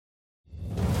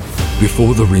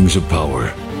Before the Rings of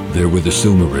Power, there were the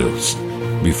Silmarils.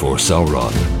 Before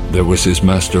Sauron, there was his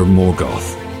master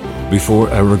Morgoth. Before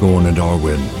Aragorn and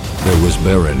Arwen, there was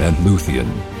Beren and Luthien.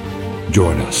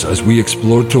 Join us as we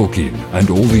explore Tolkien and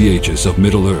all the ages of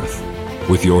Middle-earth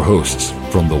with your hosts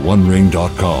from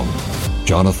theOneRing.com,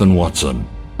 Jonathan Watson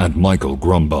and Michael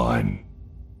Grumbine.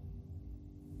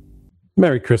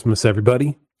 Merry Christmas,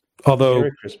 everybody. Although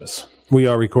Merry Christmas. We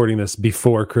are recording this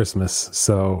before Christmas,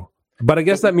 but I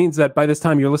guess that means that by this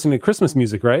time you're listening to Christmas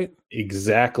music, right?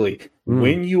 Exactly.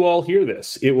 When you all hear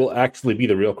this, it will actually be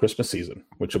the real Christmas season,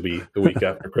 which will be the week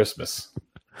after Christmas,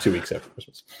 2 weeks after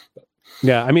Christmas.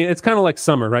 Yeah, I mean, it's kind of like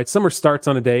summer, right? Summer starts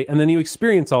on a day, and then you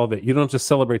experience all of it. You don't just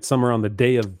celebrate summer on the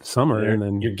day of summer, and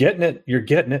then you're getting it. You're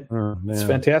getting it. Oh, it's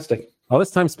fantastic. All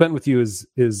this time spent with you is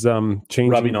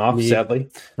changing, rubbing off, sadly,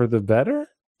 for the better.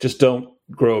 Just don't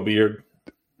grow a beard.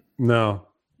 No.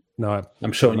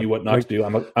 I'm showing you what not to do.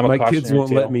 I'm a my kids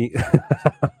won't let me.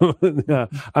 No,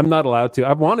 I'm not allowed to.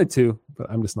 I've wanted to, but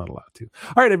I'm just not allowed to.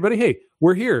 All right, everybody. Hey,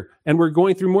 we're here, and we're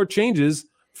going through more changes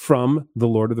from the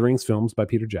Lord of the Rings films by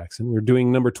Peter Jackson. We're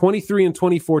doing number 23 and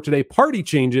 24 today. Party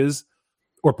changes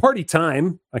or party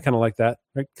time. I kind of like that,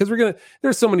 right? Because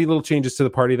there's so many little changes to the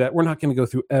party that we're not going to go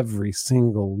through every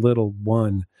single little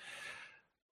one.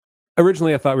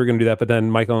 Originally, I thought we were going to do that, but then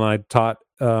Michael and I talked,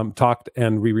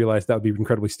 and we realized that would be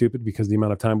incredibly stupid because the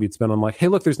amount of time we'd spend on like, hey,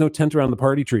 look, there's no tent around the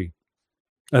party tree.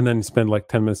 And then spend like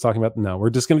 10 minutes talking about, no, we're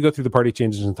just going to go through the party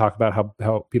changes and talk about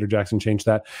how Peter Jackson changed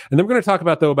that. And then we're going to talk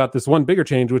about this one bigger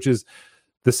change, which is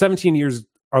the 17 years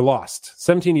are lost.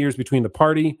 17 years between the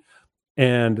party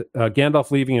and Gandalf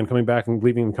leaving and coming back and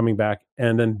leaving and coming back.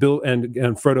 And then Bill and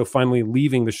Frodo finally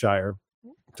leaving the Shire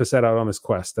to set out on his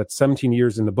quest. That's 17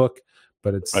 years in the book,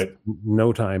 but it's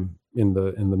no time in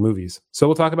the movies. So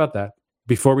we'll talk about that.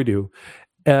 Before we do,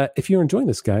 if you're enjoying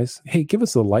this, guys, hey, give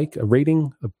us a like, a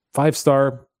rating, a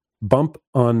 5-star bump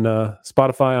on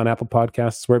Spotify, on Apple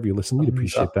Podcasts, wherever you listen. We'd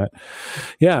appreciate that.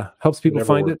 Yeah, helps people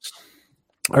find it.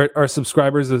 Our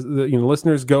subscribers,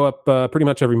 listeners go up pretty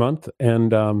much every month,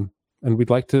 and we'd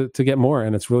like to get more.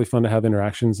 And it's really fun to have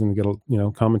interactions and get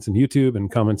comments on YouTube and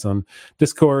comments on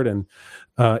Discord and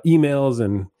emails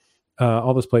and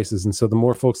all those places. And so the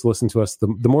more folks listen to us,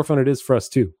 the more fun it is for us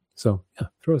too. So yeah,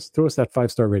 throw us that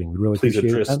 5-star rating. We really appreciate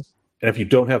it. And if you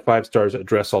don't have 5 stars,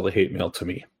 address all the hate mail to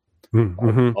me.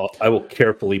 Mm-hmm. I will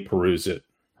carefully peruse it.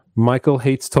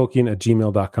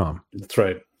 michaelhatestolkien@gmail.com. That's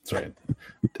right. I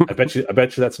bet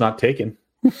you that's not taken.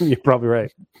 You're probably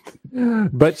right.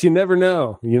 But you never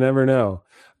know. You know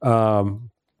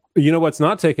what's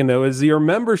not taken, though, is your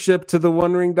membership to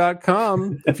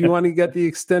theonering.com. If you want to get the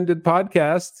extended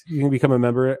podcast, you can become a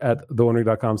member at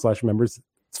theonering.com/members.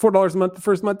 It's $4 a month. The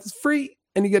first month is free,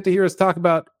 and you get to hear us talk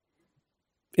about,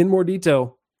 in more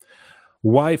detail,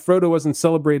 why Frodo wasn't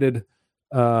celebrated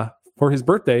for his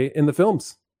birthday in the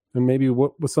films, and maybe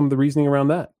what was some of the reasoning around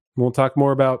that. We'll talk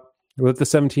more about the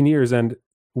 17 years and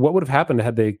what would have happened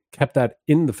had they kept that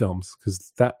in the films,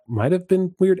 because that might have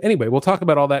been weird. Anyway, we'll talk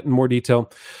about all that in more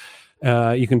detail.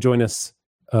 You can join us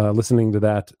listening to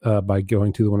that by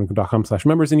going to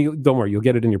theonering.com/members, and don't worry, you'll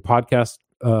get it in your podcast.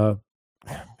 And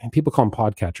people call them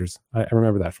podcatchers. I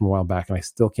remember that from a while back, and I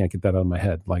still can't get that out of my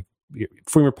head. Like,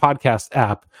 from your podcast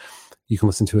app, you can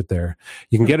listen to it there.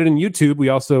 You can get it in YouTube. We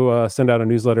also send out a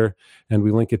newsletter, and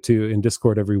we link it in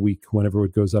Discord every week whenever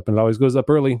it goes up, and it always goes up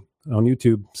early on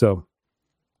YouTube. So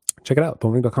check it out,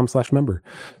 theonering.com/member.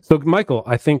 So, Michael,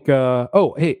 I think,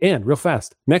 and real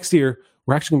fast, next year,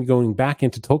 we're actually going to be going back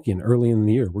into Tolkien early in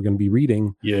the year. We're going to be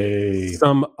reading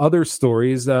some other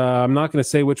stories. I'm not going to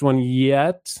say which one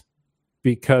yet,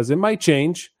 because it might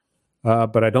change,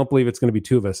 but I don't believe it's going to be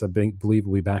 2 of us. I believe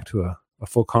we'll be back to a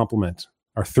full complement,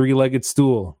 our 3-legged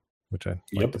stool, which I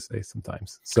like to say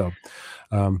sometimes. So,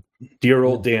 dear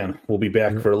old Dan will be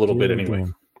back for a little bit anyway.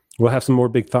 Dan. We'll have some more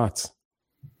big thoughts.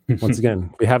 Once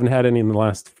again, we haven't had any in the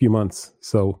last few months,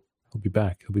 so he'll be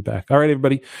back. All right,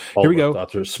 everybody, here we go.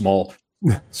 Thoughts are small.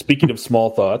 Speaking of small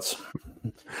thoughts,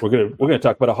 we're gonna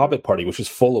talk about a Hobbit party, which is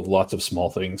full of lots of small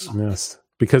things. Yes,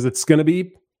 because it's gonna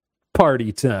be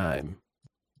party time.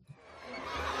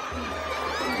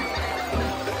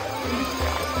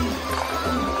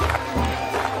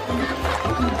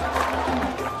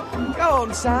 Go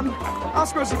on, Sam.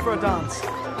 Ask Rosie for a dance.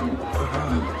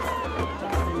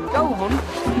 Go on.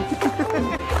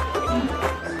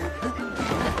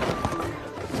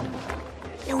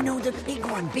 No, the big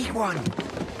one. Bilbo!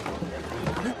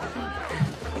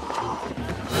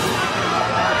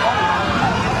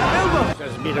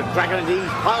 There's been a dragon in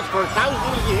these parts for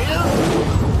 1,000 years.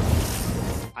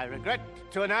 I regret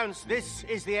to announce this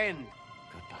is the end.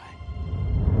 Goodbye.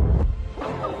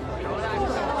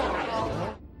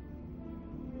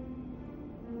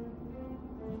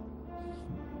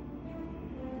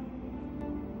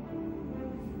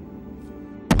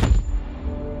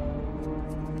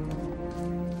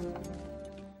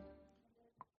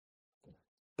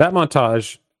 that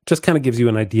montage just kind of gives you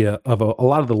an idea of a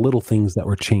lot of the little things that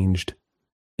were changed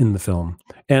in the film.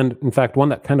 And in fact, one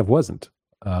that kind of wasn't,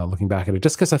 looking back at it,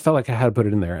 just because I felt like I had to put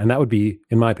it in there. And that would be,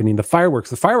 in my opinion, the fireworks.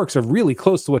 The fireworks are really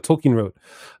close to what Tolkien wrote.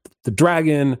 The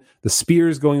dragon, the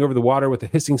spears going over the water with the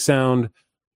hissing sound.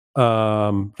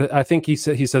 I think he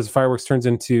says fireworks turns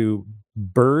into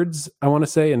birds, I want to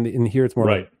say. And here it's more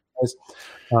right.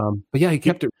 But yeah, he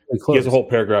kept it really close. He has a whole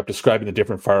paragraph describing the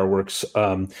different fireworks.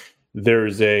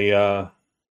 There's a...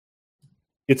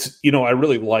 It's, I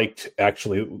really liked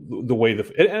actually the way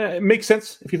it makes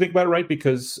sense if you think about it, right?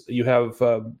 Because you have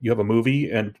a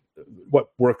movie, and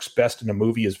what works best in a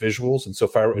movie is visuals, and so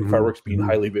fireworks being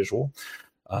highly visual,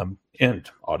 and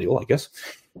audio, I guess.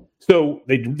 So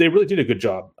they really did a good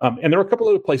job, and there are a couple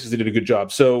other places they did a good job.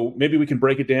 So maybe we can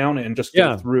break it down and just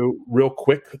go through real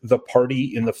quick the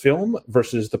party in the film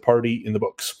versus the party in the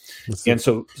books. And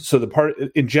so the part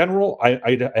in general,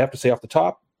 I have to say off the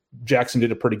top, Jackson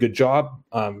did a pretty good job.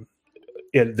 And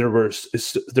there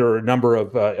are a number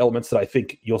of elements that I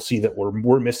think you'll see that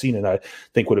were missing, and I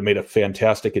think would have made a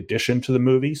fantastic addition to the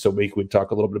movie. So we could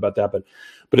talk a little bit about that.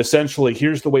 But essentially,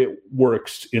 here's the way it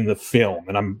works in the film.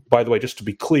 And by the way, just to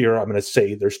be clear, I'm going to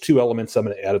say there's two elements I'm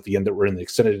going to add at the end that were in the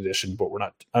extended edition, but we're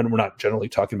not generally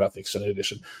talking about the extended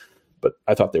edition. But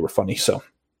I thought they were funny. So.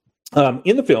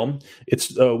 In the film,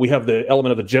 we have the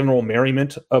element of the general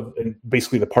merriment of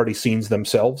basically the party scenes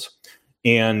themselves,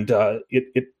 and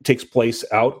it takes place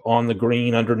out on the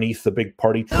green underneath the big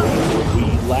party tree. We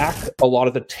lack a lot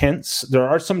of the tents. There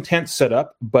are some tents set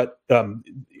up, but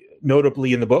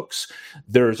notably in the books,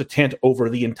 there's a tent over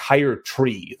the entire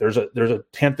tree. There's a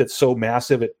tent that's so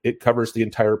massive it covers the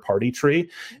entire party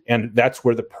tree, and that's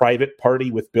where the private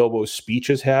party with Bilbo's speech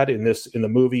is had. In the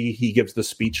movie, he gives the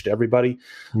speech to everybody,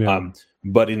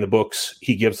 but in the books,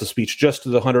 he gives the speech just to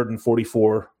the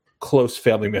 144 close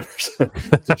family members.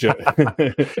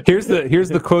 Here's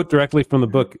the quote directly from the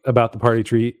book about the party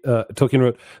tree. Tolkien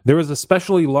wrote, "There was a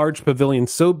specially large pavilion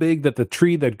so big that the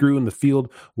tree that grew in the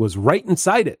field was right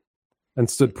inside it, and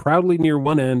stood proudly near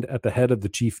one end at the head of the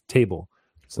chief table."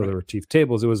 So there were chief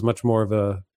tables. It was much more of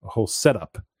a whole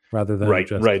setup rather than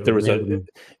right. There was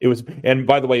and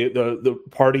by the way, the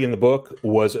party in the book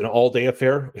was an all-day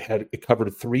affair. It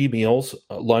covered 3 meals: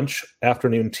 lunch,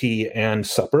 afternoon tea, and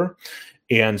supper.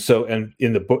 And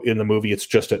in the movie, it's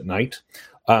just at night.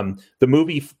 The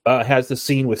movie has the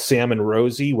scene with Sam and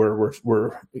Rosie where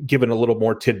we're given a little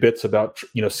more tidbits about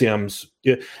Sam's,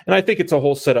 and I think it's a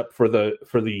whole setup for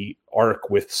the arc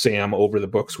with Sam over the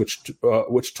books, which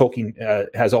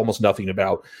Tolkien has almost nothing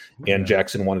about, and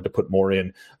Jackson wanted to put more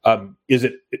in.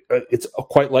 It's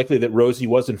quite likely that Rosie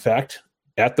was in fact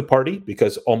at the party,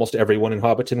 because almost everyone in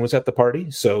Hobbiton was at the party.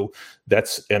 So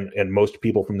that's and most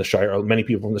people from the Shire, many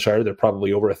people from the Shire, there are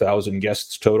probably over 1,000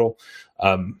 guests total,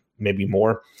 maybe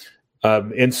more.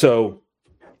 And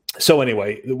so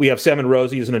anyway, we have Sam and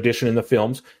Rosie as an addition in the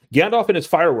films. Gandalf and his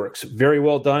fireworks, very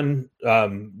well done.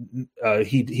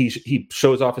 He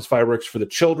shows off his fireworks for the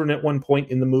children at one point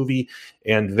in the movie,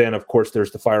 and then of course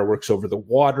there's the fireworks over the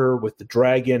water with the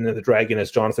dragon. And the dragon,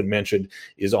 as Jonathan mentioned,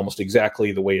 is almost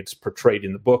exactly the way it's portrayed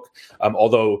in the book.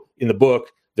 Although in the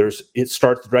book,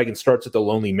 the dragon starts at the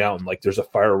Lonely Mountain, like there's a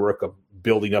firework of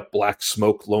building up black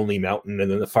smoke, Lonely Mountain, and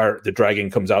then the dragon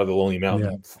comes out of the Lonely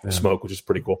Mountain smoke, which is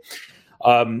pretty cool.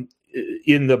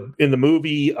 In the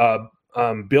movie,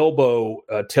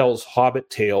 Bilbo tells Hobbit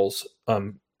tales,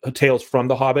 tales from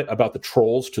the Hobbit about the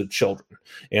trolls to children,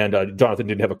 and Jonathan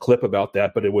didn't have a clip about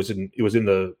that, but it was in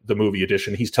the movie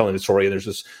edition. He's telling the story, and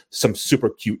there's some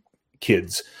super cute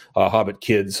kids, Hobbit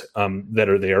kids, that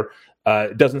are there.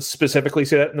 It doesn't specifically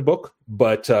say that in the book,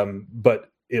 but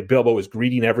Bilbo is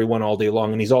greeting everyone all day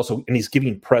long, and he's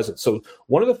giving presents. So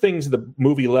one of the things the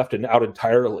movie left out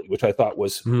entirely, which I thought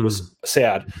was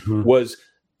sad, was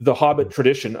the Hobbit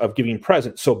tradition of giving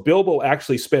presents. So Bilbo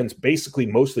actually spends basically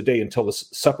most of the day until the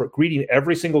supper greeting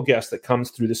every single guest that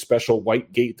comes through the special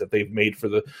white gate that they've made for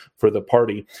the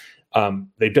party.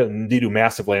 They do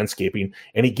massive landscaping,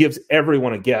 and he gives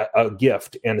everyone a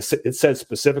gift. And it says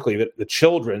specifically that the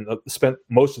children spent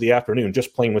most of the afternoon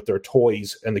just playing with their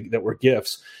toys, and that were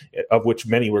gifts, of which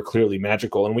many were clearly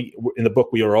magical. And in the book,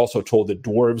 we are also told that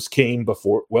dwarves came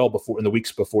before in the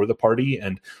weeks before the party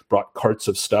and brought carts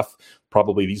of stuff,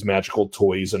 probably these magical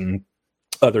toys and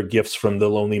other gifts from the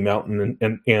Lonely Mountain,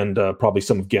 and probably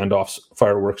some of Gandalf's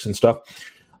fireworks and stuff.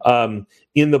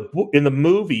 In the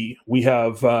movie, we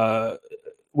have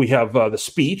the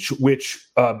speech, which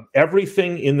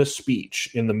everything in the speech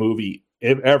in the movie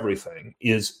everything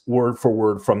is word for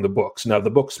word from the books. Now, the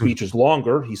book speech is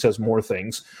longer; he says more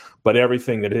things, but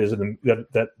everything that is in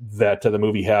that the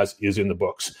movie has is in the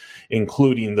books,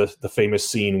 including the famous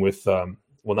scene with.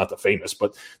 Well, not the famous,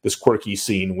 but this quirky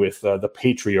scene with the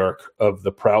patriarch of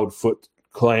the Proudfoot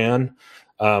clan,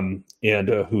 and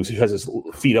who has his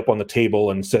feet up on the table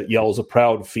and yells a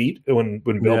proud feet when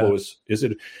Bilbo is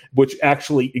it, which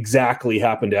actually exactly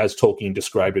happened as Tolkien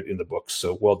described it in the books.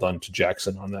 So well done to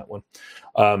Jackson on that one.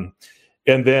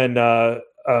 And then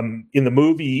in the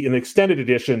movie, in the extended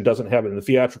edition, doesn't have it in the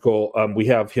theatrical, we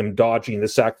have him dodging the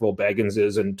Sackville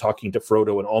Bagginses and talking to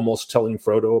Frodo and almost telling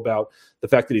Frodo about the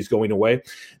fact that he's going away.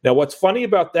 Now, what's funny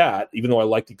about that, even though I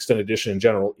like the extended edition in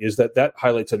general, is that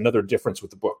highlights another difference with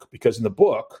the book. Because in the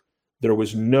book, there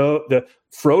was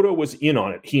Frodo was in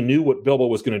on it. He knew what Bilbo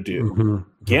was going to do.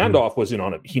 Mm-hmm. Gandalf was in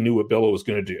on it. He knew what Bilbo was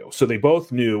going to do. So they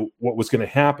both knew what was going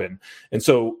to happen. And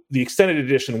so the extended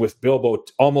edition with Bilbo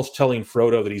almost telling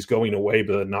Frodo that he's going away,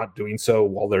 but not doing so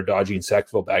while they're dodging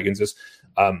Sackville Bagginses,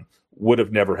 would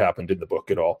have never happened in the book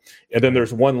at all. And then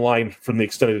there's one line from the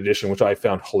extended edition, which I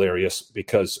found hilarious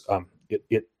because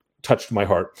it touched my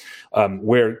heart,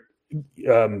 where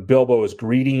Bilbo is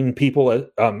greeting people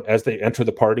as they enter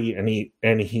the party, and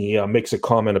he makes a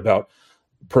comment about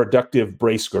productive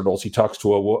brace girdles. He talks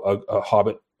to a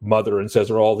hobbit mother and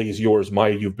says, "Are all these yours?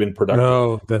 You've been productive."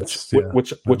 Oh, that's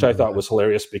which I thought was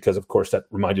hilarious because, of course, that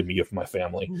reminded me of my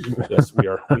family. Yes, we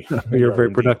are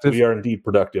very productive. We are indeed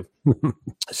productive.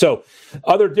 So,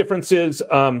 other differences: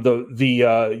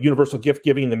 the universal gift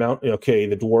giving, the mountain. Okay,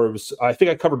 the dwarves. I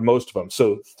think I covered most of them.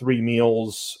 So 3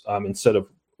 meals instead of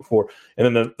 4,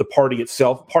 and then the party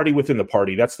itself, party within the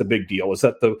party. That's the big deal. Is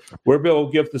that where Bill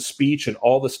gives the speech and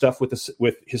all the stuff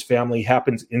with his family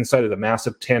happens inside of the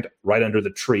massive tent right under the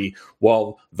tree,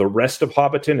 while the rest of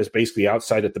Hobbiton is basically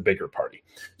outside at the bigger party.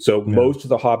 So most of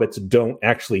the hobbits don't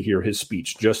actually hear his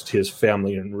speech; just his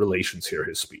family and relations hear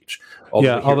his speech.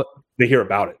 They hear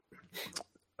about it.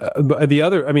 But the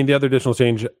other additional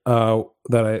change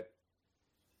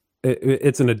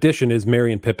it's an addition is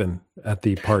Merry and Pippin at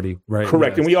the party, right?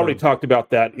 Correct. And we already talked about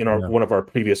that in one of our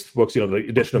previous books, the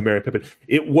addition of Merry and Pippin.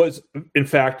 It was, in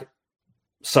fact,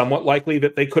 somewhat likely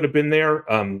that they could have been there.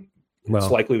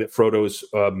 It's likely that Frodo's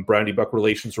Brandy Buck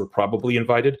relations were probably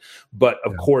invited. But,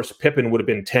 of course, Pippin would have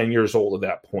been 10 years old at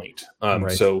that point.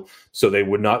 Right. So they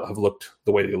would not have looked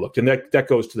the way they looked. And that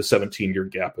goes to the 17-year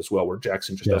gap as well, where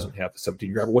Jackson just doesn't have the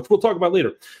 17-year gap, which we'll talk about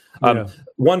later.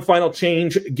 One final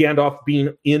change, Gandalf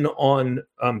being in on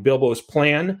Bilbo's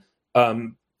plan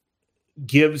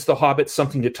gives the hobbits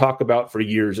something to talk about for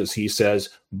years, as he says,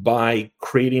 by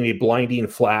creating a blinding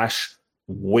flash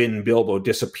when Bilbo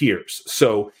disappears.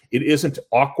 So it isn't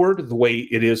awkward the way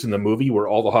it is in the movie, where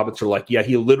all the hobbits are like, yeah,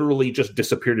 he literally just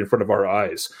disappeared in front of our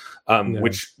eyes,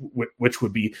 which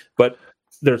would be, but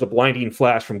there's a blinding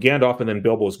flash from Gandalf and then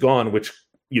Bilbo's gone, which,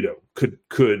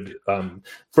 could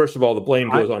first of all, the blame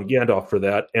goes on Gandalf for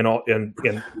that. And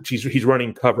he's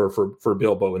running cover for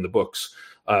Bilbo in the books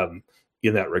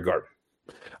in that regard.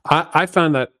 I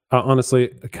found that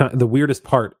honestly, the weirdest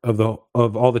part of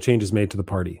all the changes made to the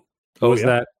party was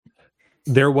that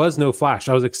there was no flash.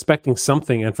 I was expecting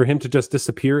something, and for him to just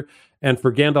disappear, and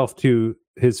for Gandalf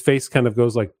his face kind of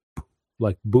goes like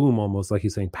boom, almost like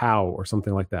he's saying pow or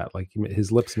something like that. Like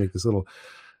his lips make this little,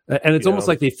 and it's almost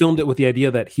like they filmed it with the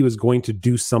idea that he was going to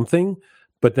do something,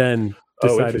 but then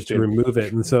decided to remove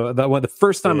it. And so the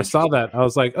first time I saw that, I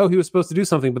was like, oh, he was supposed to do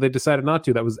something, but they decided not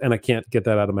to. And I can't get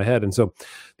that out of my head. And so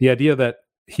the idea that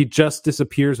he just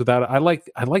disappears without it. I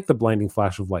like the blinding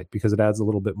flash of light because it adds a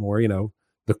little bit more,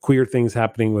 the queer things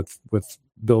happening with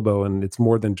Bilbo, and it's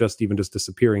more than just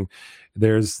disappearing.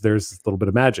 There's a little bit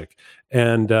of magic,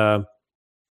 and that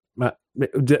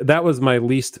was my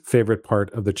least favorite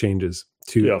part of the changes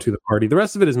to the party. The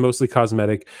rest of it is mostly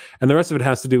cosmetic, and the rest of it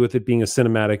has to do with it being a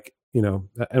cinematic, and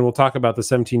we'll talk about the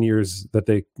 17 years that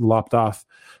they lopped off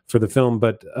for the film.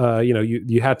 But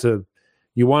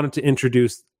you wanted to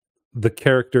introduce the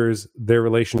characters, their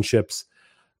relationships,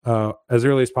 as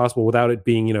early as possible without it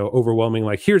being, overwhelming.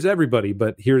 Like, here's everybody,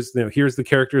 but here's the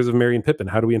characters of Merry and Pippin.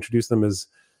 How do we introduce them as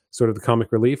sort of the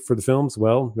comic relief for the films?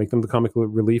 Well, make them the comic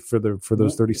relief for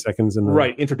those 30 seconds.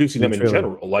 Introducing them in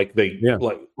general, like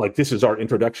like this is our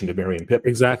introduction to Merry and Pippin.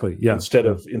 Exactly. Yeah. Instead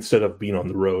of being on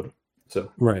the road. So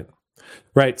right.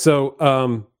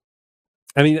 So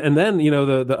and then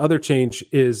the other change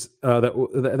is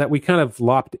that we kind of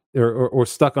lopped or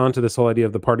stuck onto this whole idea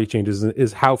of the party changes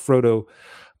is how Frodo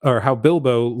or how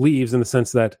Bilbo leaves, in the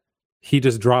sense that he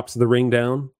just drops the ring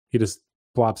down, he just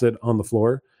plops it on the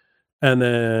floor, and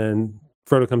then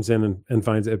Frodo comes in and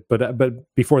finds it.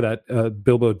 But before that,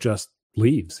 Bilbo just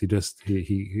leaves. He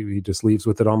just leaves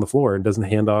with it on the floor and doesn't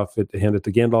hand it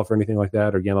to Gandalf or anything like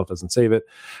that, or Gandalf doesn't save it.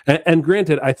 And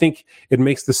granted, I think it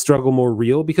makes the struggle more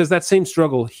real, because that same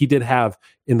struggle he did have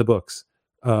in the books,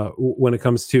 when it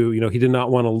comes to, he did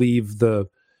not want to leave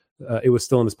it was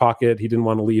still in his pocket. He didn't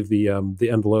want to leave the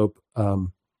envelope.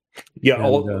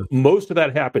 Most of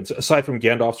that happens aside from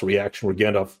Gandalf's reaction, where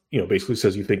Gandalf, basically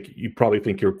says, you probably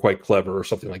think you're quite clever, or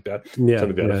something like that.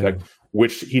 Something to that effect,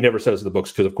 which he never says in the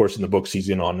books, because of course in the books he's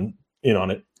in on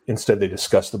it. Instead, they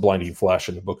discuss the blinding flash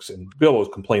in the books, and Bilbo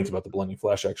complains about the blinding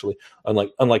flash, actually,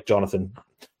 unlike Jonathan.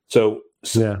 So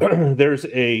there's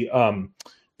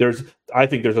I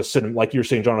think there's a, like you're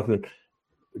saying, Jonathan,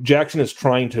 Jackson is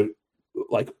trying to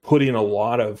put in a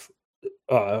lot of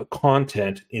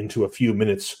content into a few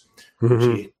minutes, which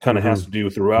he kind of has to do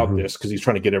throughout this, because he's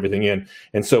trying to get everything in.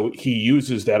 And so he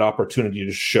uses that opportunity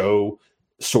to show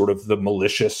sort of the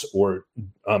malicious, or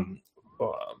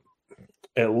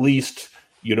at least,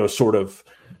 sort of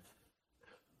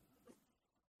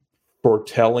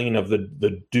foretelling of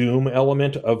the doom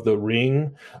element of the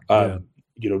ring.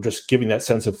 Just giving that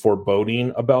sense of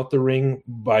foreboding about the ring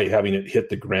by having it hit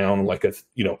the ground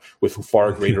with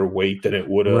far greater weight than it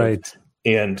would have. Right.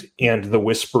 And the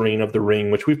whispering of the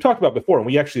ring, which we've talked about before, and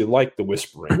we actually like the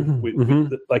whispering.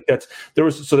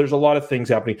 There's a lot of things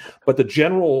happening, but the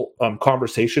general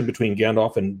conversation between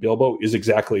Gandalf and Bilbo is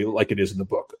exactly like it is in the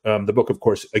book. The book, of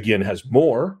course, again, has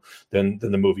more than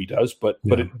the movie does, but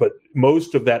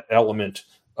most of that element.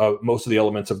 Most of the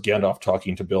elements of Gandalf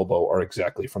talking to Bilbo are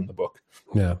exactly from the book.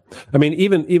 Yeah, I mean,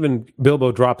 even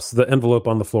Bilbo drops the envelope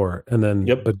on the floor, and then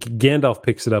but Gandalf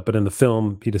picks it up. But in the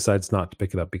film, he decides not to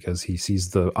pick it up because he sees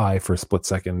the eye for a split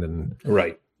second, and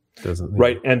doesn't.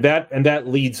 And that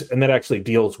leads, and that actually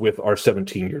deals with our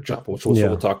 17-year jump, which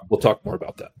we'll talk more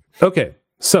about that. Okay,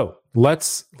 so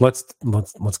let's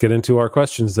get into our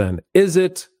questions then. Is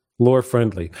it lore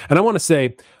friendly? And I want to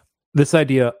say this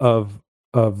idea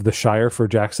of the Shire for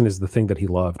Jackson is the thing that he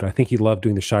loved. I think he loved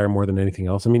doing the Shire more than anything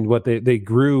else. I mean, they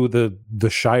grew the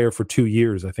Shire for 2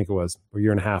 years, I think it was, or a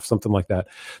year and a half, something like that.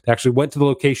 They actually went to the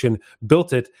location,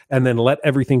 built it, and then let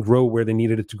everything grow where they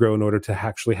needed it to grow in order to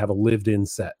actually have a lived-in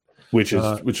set. Which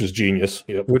is genius.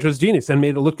 Yep. Which was genius and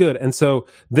made it look good. And so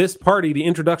this party, the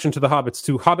introduction to the hobbits,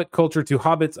 to Hobbit culture, to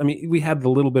hobbits, I mean, we had the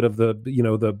little bit of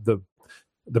the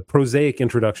prosaic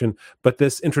introduction, but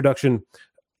this introduction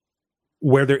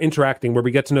where they're interacting, where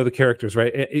we get to know the characters,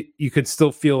 right? You could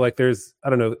still feel like there's, I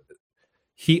don't know,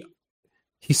 he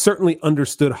certainly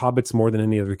understood hobbits more than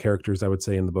any other characters, I would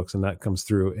say, in the books, and that comes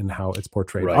through in how it's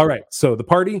portrayed. Right. All right, so the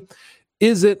party,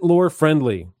 is it lore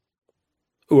friendly?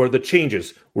 Or the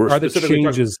changes? We're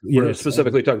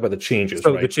specifically talking about the changes.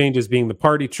 So the changes being the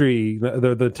party tree,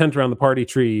 the tent around the party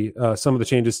tree, some of the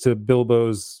changes to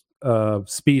Bilbo's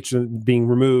speech being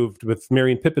removed, with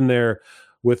Merry and Pippin there,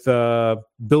 with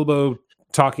Bilbo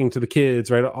talking to the kids,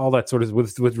 right? All that sort of,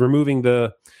 with removing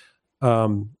the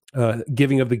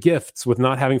giving of the gifts, with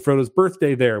not having Frodo's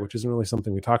birthday there, which isn't really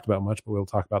something we talked about much, but we'll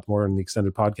talk about more in the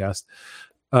extended podcast.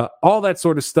 All that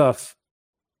sort of stuff.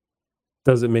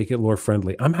 Does it make it lore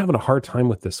friendly? I'm having a hard time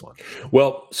with this one.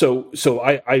 Well, so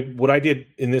I what I did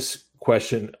in this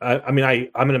question,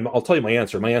 I'll tell you my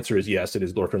answer. My answer is yes, it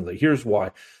is lore friendly. Here's why.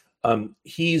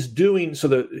 He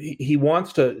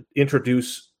wants to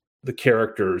introduce the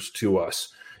characters to us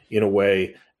in a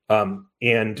way,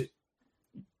 and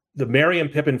the Merry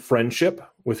and Pippin friendship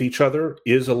with each other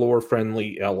is a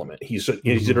lore-friendly element. He's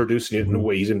introducing it in a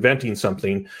way. He's inventing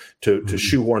something to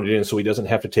shoehorn it in so he doesn't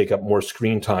have to take up more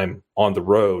screen time on the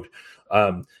road.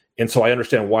 And so I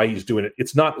understand why he's doing it.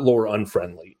 It's not lore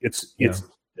unfriendly. It's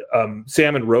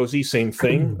Sam and Rosie, same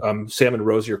thing. Sam and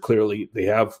Rosie are clearly, they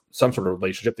have some sort of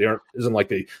relationship. Isn't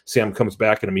like Sam comes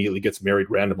back and immediately gets married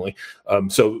randomly.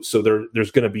 So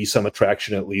there's going to be some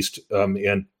attraction at least,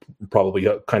 and probably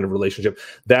a kind of relationship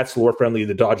that's lore friendly.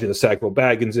 The dodging the Sackville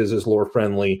Baggins is lore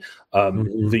friendly.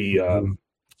 The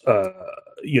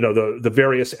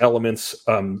various elements,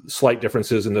 slight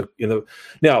differences in the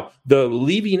now the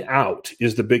leaving out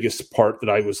is the biggest part that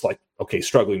I was like, okay,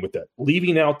 struggling with that.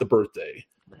 Leaving out the birthday.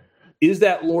 Is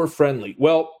that lore friendly?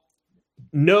 Well,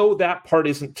 no, that part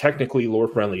isn't technically lore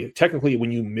friendly. Technically,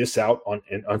 when you miss out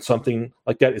on something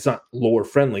like that, it's not lore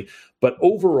friendly. But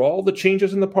overall, the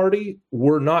changes in the party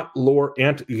were not lore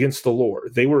against the lore.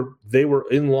 They were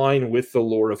in line with the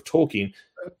lore of Tolkien.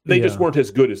 They just weren't as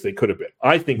good as they could have been.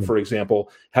 I think, for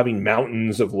example, having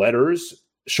mountains of letters,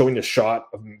 showing a shot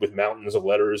with mountains of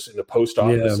letters in the post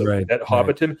office at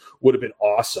Hobbiton would have been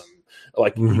awesome.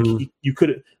 Like you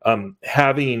could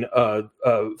having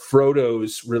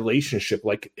Frodo's relationship,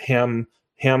 like him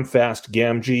ham-fast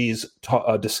Gamgee's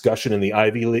discussion in the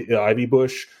ivy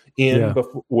bush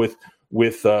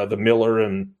with the Miller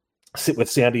and with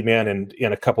Sandyman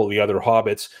and a couple of the other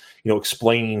hobbits,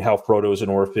 explaining how Frodo's an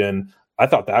orphan. I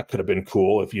thought that could have been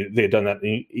cool if they had done that in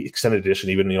the extended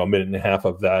edition, even a minute and a half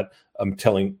of that.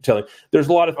 Telling. There's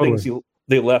a lot of things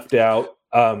they left out,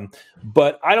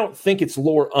 but I don't think it's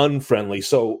lore unfriendly.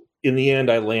 So in the end,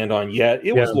 I land on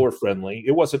it was lore friendly.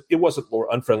 It wasn't lore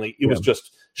unfriendly. It was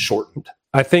just shortened.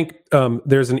 I think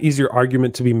there's an easier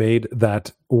argument to be made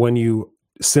that when you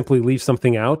simply leave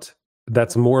something out,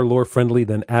 that's more lore friendly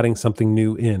than adding something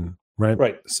new in.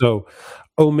 Right. So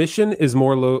omission is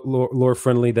more lore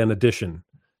friendly than addition.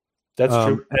 That's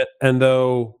true. And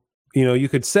though, you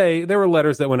could say there were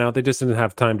letters that went out, they just didn't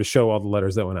have time to show all the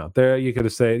letters that went out there. You could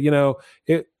have said,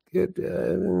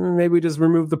 maybe we just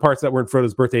removed the parts that weren't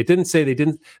Frodo's birthday. It didn't say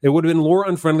it would have been lore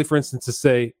unfriendly, for instance, to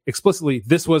say explicitly,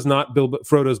 this was not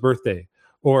Frodo's birthday,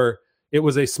 or it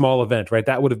was a small event, right?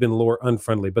 That would have been lore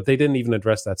unfriendly, but they didn't even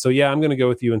address that. So I'm going to go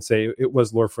with you and say it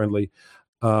was lore friendly.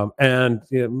 And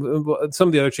some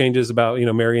of the other changes about,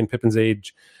 Merry and Pippin's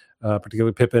age,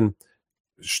 particularly Pippin,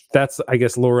 that's, I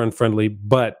guess, lore unfriendly,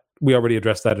 but we already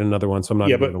addressed that in another one, so I'm not.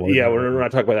 We're not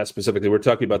talking about that specifically. We're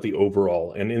talking about the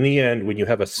overall. And in the end, when you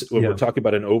have we're talking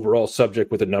about an overall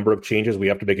subject with a number of changes, we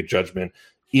have to make a judgment.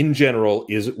 In general,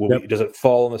 does it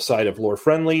fall on the side of lore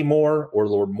friendly more or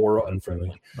lore more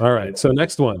unfriendly? All right. So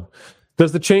next one,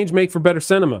 does the change make for better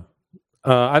cinema?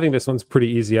 I think this one's pretty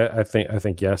easy. I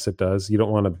think yes, it does. You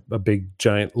don't want a big,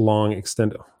 giant, long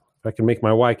extended. If I can make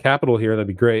my Y capital here, that'd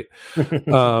be great.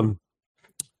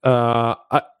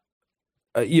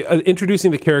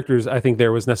 Introducing the characters, I think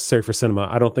there was necessary for cinema.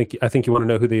 I think you want to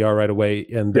know who they are right away,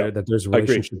 and that there's a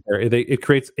relationship there. It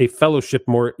creates a fellowship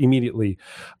more immediately.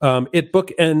 It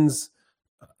bookends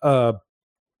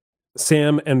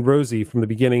Sam and Rosie from the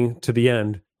beginning to the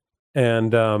end,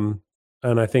 and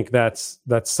I think that's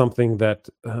something that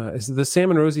is the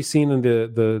Sam and Rosie scene in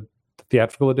the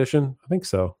theatrical edition. I think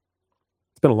so.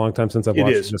 Been a long time since I've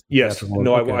watched it. Yes.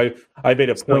 No, okay. I made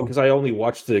a point because I only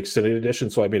watched the extended edition,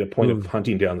 so I made a point of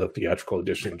hunting down the theatrical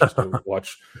edition just to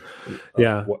watch.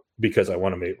 Because I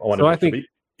want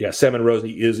to Sam and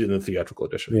Rosie is in the theatrical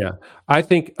edition. Yeah, I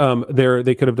think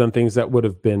they could have done things that would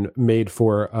have been made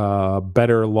for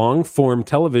better long form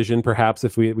television, perhaps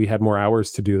if we had more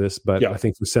hours to do this. But I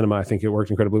think for cinema, I think it worked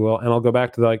incredibly well. And I'll go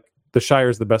back to the Shire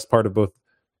is the best part of both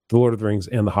the Lord of the Rings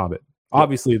and the Hobbit.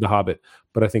 Obviously, The Hobbit,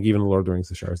 but I think even The Lord of the Rings,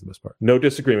 The Shire is the best part. No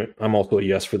disagreement. I'm also a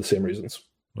yes for the same reasons.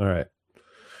 All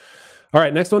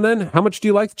right. Next one then. How much do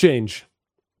you like the change?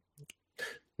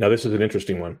 Now, this is an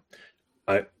interesting one.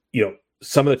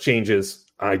 Some of the changes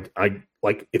I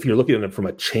like. If you're looking at them from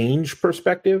a change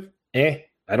perspective, I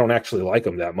don't actually like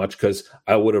them that much because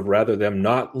I would have rather them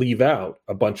not leave out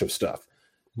a bunch of stuff.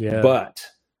 Yeah. But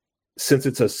since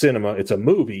it's a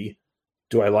movie,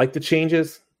 do I like the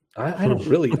changes? I don't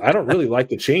really like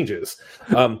the changes,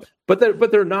 but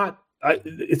they're not.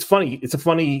 It's funny. It's a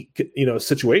funny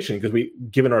situation because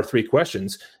given our three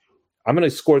questions, I'm going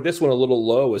to score this one a little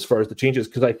low as far as the changes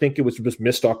because I think it was just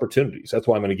missed opportunities. That's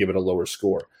why I'm going to give it a lower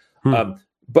score.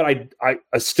 But I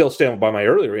still stand by my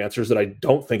earlier answers that I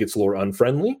don't think it's lore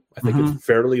unfriendly. I think it's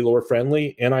fairly lore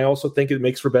friendly, and I also think it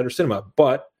makes for better cinema.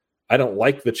 But I don't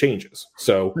like the changes.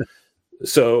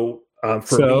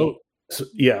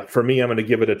 For me, I'm going to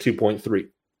give it a 2.3.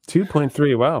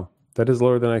 2.3. Wow. That is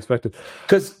lower than I expected.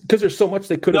 Because there's so much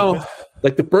they could have.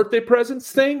 Like the birthday presents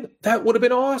thing, that would have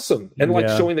been awesome. And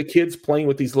showing the kids playing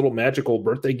with these little magical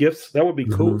birthday gifts, that would be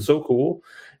cool. So cool.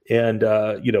 And,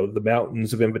 the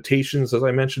mountains of invitations, as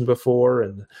I mentioned before,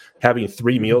 and having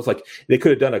 3 meals. Like they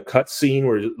could have done a cut scene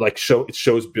where it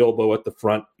shows Bilbo at the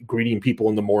front greeting people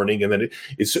in the morning. And then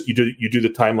you do the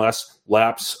time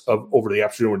lapse of over the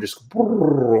afternoon where just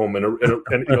boom, and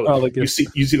you see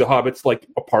the hobbits like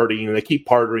partying and they keep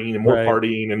partying and more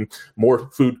partying and more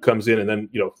food comes in. And then,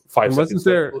 5 seconds.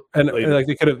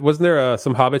 Wasn't there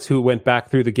some hobbits who went back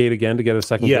through the gate again to get a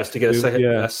second? Yes, to get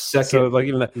a second so,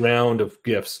 even that round of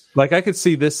gifts. Like I could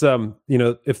see this,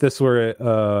 if this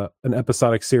were an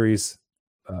episodic series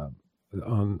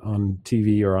on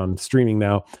TV or on streaming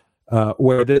now,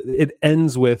 where it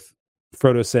ends with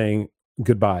Frodo saying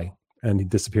goodbye and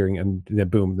disappearing, and then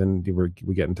boom, then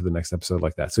we get into the next episode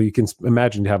like that. So you can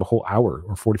imagine to have a whole hour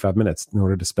or 45 minutes in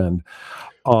order to spend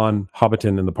on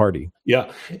Hobbiton and the party.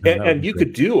 Yeah, and you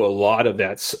could do a lot of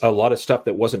that, a lot of stuff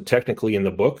that wasn't technically in the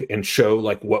book, and show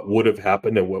like what would have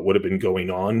happened and what would have been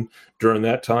going on during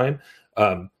that time,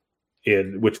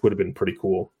 which would have been pretty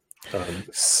cool.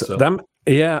 So in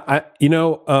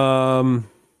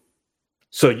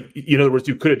other words,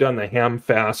 you could have done the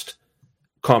ham-fast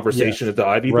conversation at the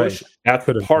Ivy Bush at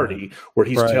the party where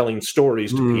he's telling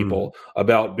stories to people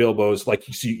about Bilbo's.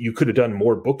 Like you could have done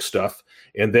more book stuff,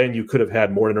 and then you could have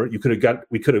had more. We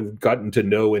could have gotten to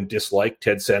know and dislike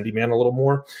Ted Sandyman a little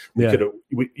more. There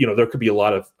could be a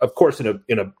lot of course, in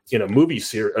a movie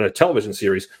series, in a television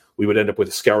series, we would end up with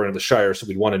a scouring of the Shire, so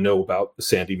we'd want to know about the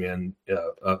Sandyman,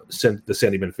 the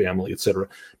Sandyman family, etc.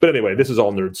 But anyway, this is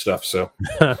all nerd stuff. So,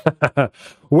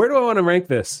 where do I want to rank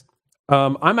this?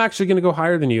 I'm actually going to go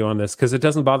higher than you on this because it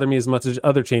doesn't bother me as much as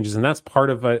other changes, and that's part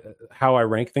of how I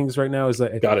rank things right now. Is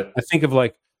that I think of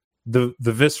like the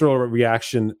visceral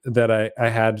reaction that I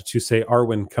had to say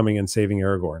Arwen coming and saving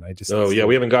Aragorn.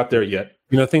 We haven't got there yet.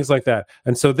 Things like that.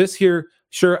 And so this here,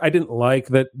 sure, I didn't like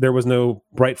that there was no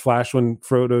bright flash when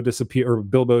Frodo disappeared or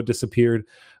Bilbo disappeared.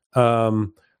 I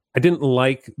didn't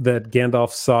like that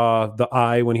Gandalf saw the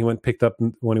eye when he went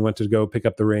to go pick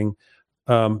up the ring,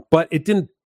 but it didn't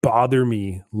bother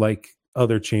me like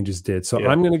other changes did. So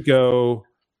I'm going to go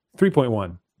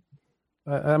 3.1.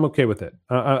 I'm okay with it.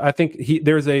 I think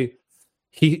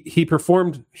he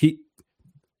performed.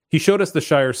 He showed us the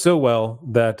Shire so well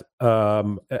that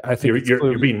I think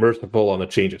you're being merciful on the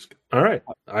changes. All right,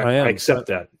 I accept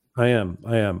that. I am.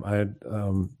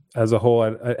 As a whole,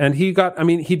 and he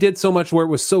did so much where it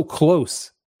was so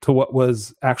close to what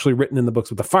was actually written in the books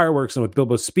with the fireworks and with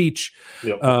Bilbo's speech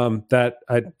that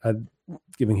I'm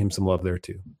giving him some love there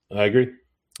too. I agree.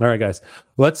 All right, guys,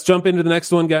 let's jump into the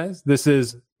next one, guys. This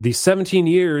is the 17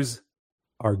 years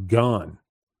are gone.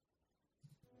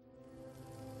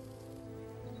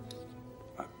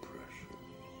 My precious.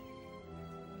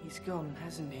 He's gone,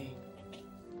 hasn't he?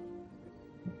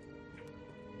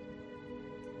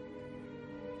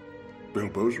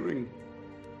 Bilbo's ring.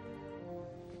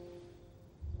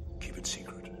 Keep it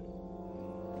secret.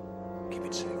 Keep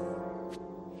it safe.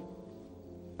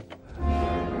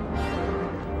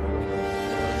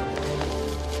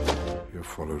 Here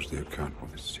follows the account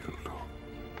of Isildur,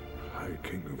 High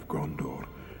King of Gondor.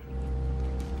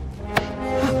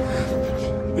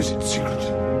 Is it secret?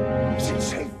 Is it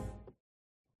safe?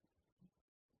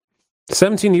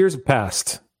 17 years have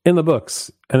passed in the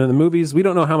books, and in the movies, we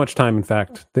don't know how much time, in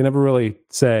fact. They never really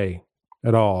say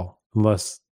at all,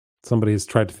 unless somebody has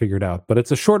tried to figure it out. But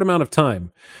it's a short amount of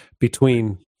time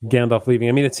between Gandalf leaving.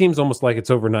 I mean, it seems almost like it's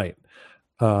overnight.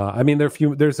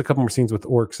 There's a couple more scenes with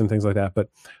orcs and things like that, but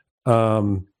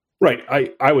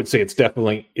right. I would say it's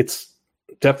definitely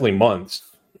months,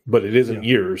 but it isn't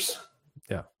years.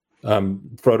 Yeah.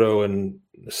 Frodo and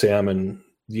Sam and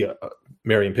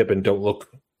Merry and Pippin don't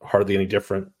look hardly any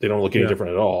different. They don't look any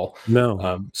different at all.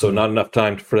 No. So not enough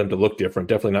time for them to look different.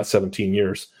 Definitely not 17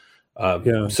 years.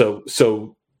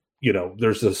 So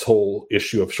there's this whole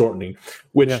issue of shortening,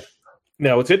 which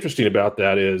now what's interesting about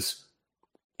that is,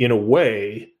 in a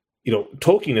way,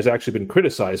 Tolkien has actually been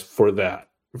criticized for that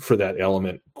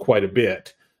element quite a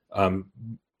bit.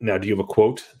 Now, do you have a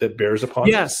quote that bears upon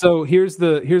it? Yeah. So here's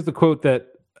the quote that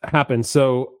happened.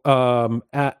 So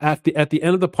at the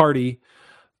end of the party,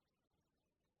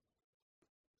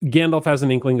 Gandalf has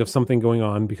an inkling of something going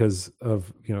on because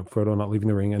of Frodo not leaving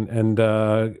the ring, and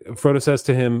Frodo says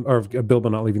to him, or Bilbo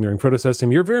not leaving the ring. Frodo says to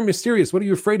him, "You're very mysterious. What are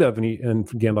you afraid of?" And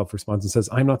Gandalf responds and says,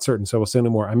 "I'm not certain, so I will say no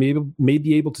more. I may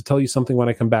be able to tell you something when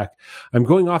I come back. I'm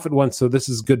going off at once, so this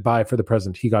is goodbye for the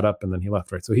present." He got up and then he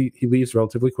left. Right, so he leaves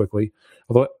relatively quickly.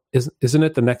 Although isn't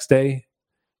it the next day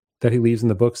that he leaves in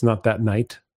the books, not that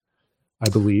night? I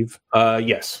believe.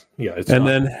 Yes. Yeah.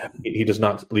 Then he does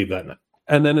not leave that night.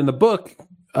 And then in the book,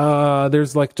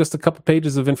 there's like just a couple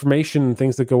pages of information and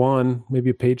things that go on,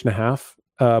 maybe a page and a half.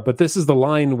 But this is the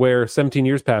line where 17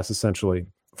 years pass, essentially.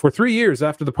 For 3 years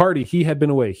after the party, he had been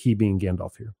away, he being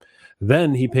Gandalf here.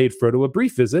 Then he paid Frodo a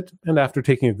brief visit, and after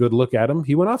taking a good look at him,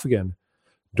 he went off again.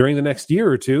 During the next year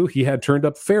or two, he had turned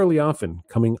up fairly often,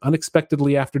 coming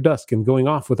unexpectedly after dusk and going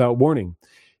off without warning.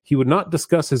 He would not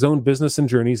discuss his own business and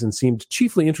journeys and seemed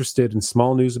chiefly interested in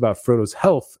small news about Frodo's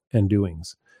health and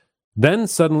doings. Then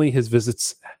suddenly his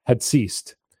visits had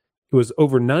ceased. It was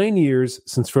over 9 years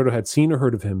since Frodo had seen or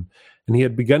heard of him, and he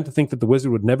had begun to think that the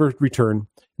wizard would never return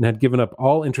and had given up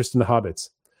all interest in the hobbits.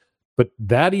 But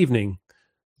that evening,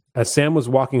 as Sam was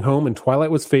walking home and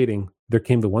twilight was fading, there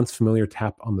came the once familiar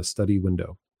tap on the study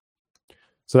window.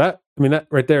 So that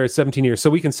right there is 17 years. So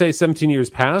we can say 17 years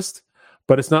passed,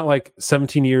 but it's not like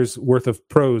 17 years worth of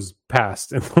prose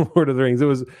passed in the Lord of the Rings.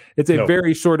 It's a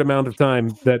very short amount of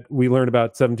time that we learn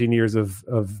about 17 years of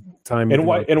time. And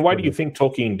why do you think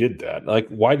Tolkien did that? Like,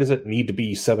 why does it need to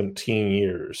be 17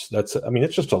 years?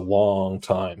 It's just a long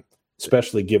time,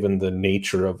 especially given the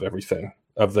nature of everything,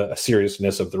 of the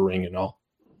seriousness of the ring and all.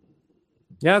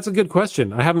 Yeah, that's a good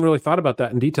question. I haven't really thought about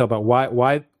that in detail, about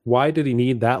why why did he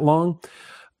need that long?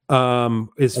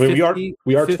 Is I mean, 50,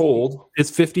 we are 50 told is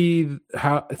 50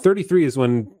 how 33 is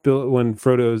when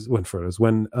hobbits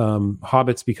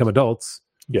become adults.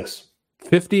 yes.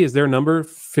 50 is their number,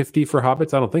 50 for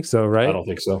hobbits? I don't think so, right? I don't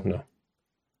think so. No,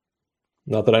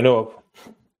 not that I know of.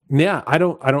 Yeah, I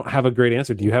don't have a great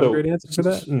answer. Do you have a great answer for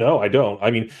that? No, I don't. I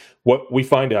mean, what we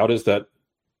find out is that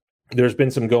there's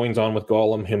been some goings on with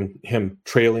Gollum, him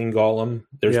trailing Gollum.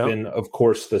 There's been, of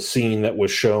course, the scene that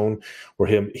was shown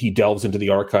where he delves into the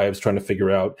archives trying to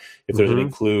figure out if there's any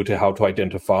clue to how to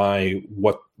identify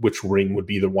which ring would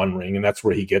be the One Ring, and that's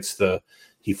where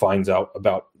he finds out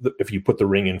about if you put the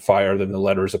ring in fire, then the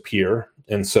letters appear,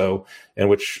 and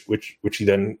which he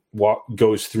then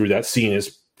goes through. That scene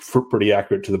is pretty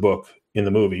accurate to the book in the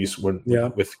movies with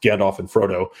Gandalf and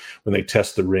Frodo when they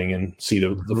test the ring and see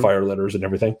the fire letters and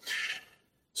everything.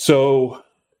 So,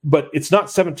 but it's not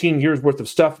 17 years worth of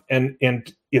stuff. And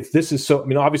if this is so, I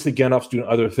mean, obviously Gandalf's doing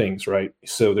other things, right?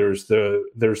 So there's the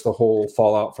whole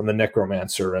fallout from the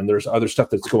necromancer, and there's other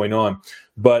stuff that's going on,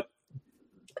 but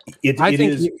it's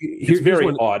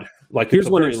very odd. Like, it's a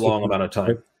very long amount of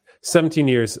time. 17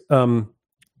 years.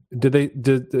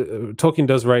 Tolkien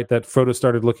does write that Frodo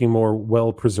started looking more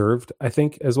well preserved, I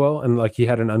think, as well, and like he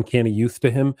had an uncanny youth to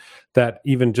him, that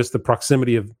even just the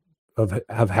proximity of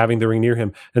having the ring near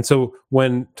him. And so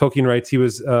when Tolkien writes he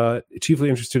was chiefly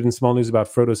interested in small news about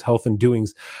Frodo's health and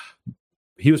doings,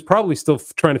 he was probably still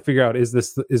trying to figure out, is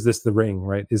this the ring,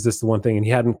 right? Is this the one thing? And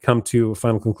he hadn't come to a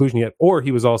final conclusion yet, or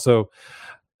he was also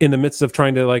in the midst of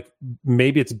trying to, like,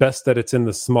 maybe it's best that it's in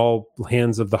the small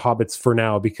hands of the hobbits for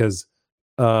now, because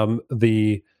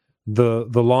the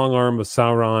long arm of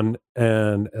Sauron,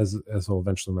 and as we'll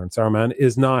eventually learn, Saruman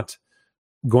is not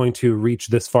going to reach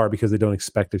this far because they don't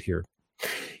expect it here.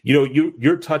 You know,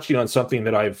 you're touching on something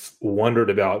that I've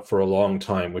wondered about for a long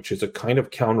time, which is a kind of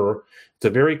it's a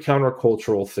very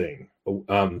countercultural thing.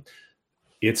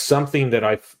 It's something that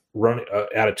I've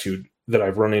attitude that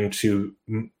I've run into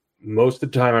most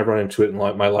of the time. I've run into it in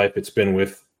my life. It's been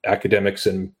with academics,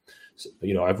 and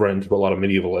I've run into a lot of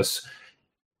medievalists.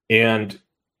 And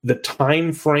the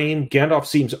time frame, Gandalf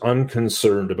seems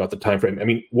unconcerned about the time frame. I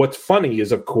mean, what's funny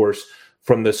is, of course,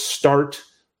 from the start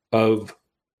of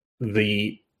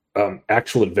the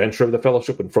actual adventure of the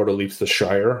Fellowship, when Frodo leaves the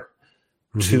Shire,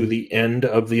 to the end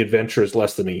of the adventure is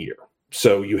less than a year.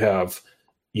 So you have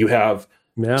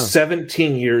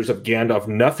 17 years of Gandalf,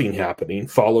 nothing happening,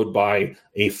 followed by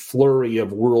a flurry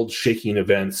of world-shaking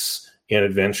events and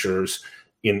adventures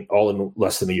in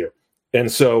less than a year. And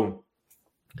so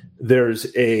it's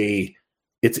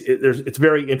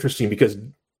very interesting, because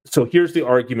so here's the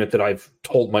argument that I've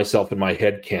told myself in my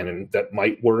head canon that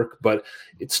might work, but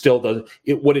it still doesn't.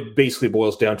 What it basically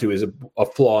boils down to is a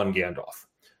flaw in Gandalf.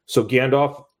 So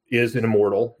Gandalf is an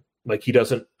immortal, like he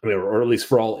doesn't, or at least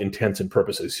for all intents and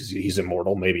purposes, he's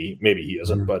immortal. Maybe he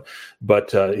isn't, but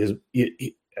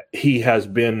he has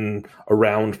been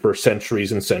around for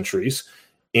centuries and centuries,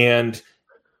 and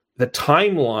the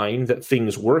timeline that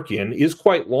things work in is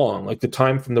quite long. Like the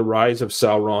time from the rise of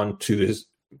Sauron to his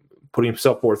putting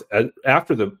himself forth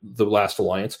after the last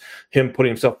alliance, him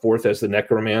putting himself forth as the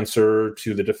necromancer,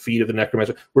 to the defeat of the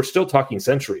necromancer, we're still talking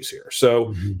centuries here.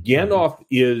 So Gandalf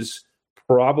is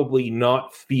probably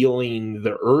not feeling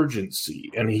the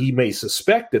urgency, and he may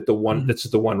suspect that that's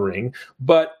the One Ring,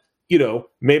 but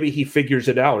maybe he figures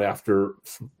it out after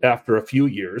a few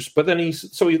years. But then he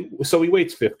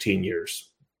waits 15 years.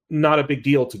 Not a big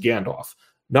deal to Gandalf.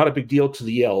 Not a big deal to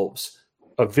the elves.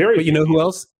 But who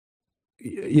else?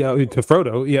 Yeah, to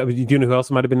Frodo. Yeah, but do you know who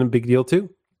else might have been a big deal too?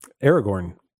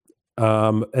 Aragorn.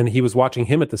 And he was watching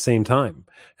him at the same time,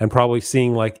 and probably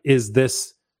seeing, like, is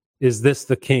this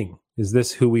the king? Is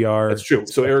this who we are? That's true.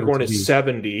 So Aragorn is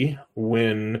 70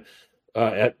 when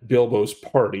at Bilbo's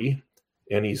party,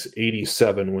 and he's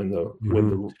 87 when the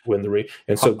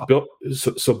and so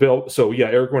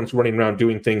Aragorn's running around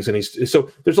doing things, and so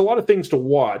there's a lot of things to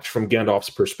watch from Gandalf's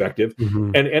perspective,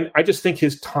 and I just think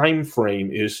his time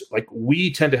frame is, like,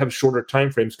 we tend to have shorter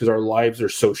time frames because our lives are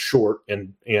so short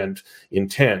and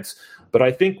intense. But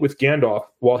I think with Gandalf,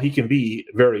 while he can be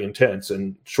very intense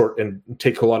and short and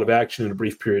take a lot of action in a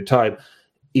brief period of time,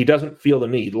 he doesn't feel the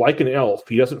need, like an elf.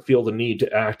 He doesn't feel the need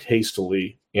to act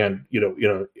hastily, and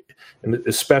and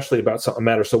especially about a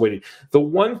matter so weighty. The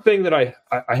one thing that I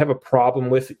have a problem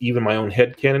with, even my own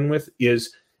headcanon with,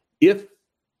 is if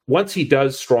once he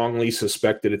does strongly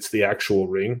suspect that it's the actual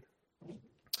ring,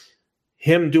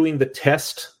 him doing the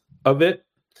test of it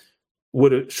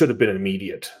should have been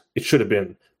immediate. It should have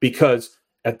been, because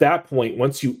at that point,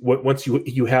 once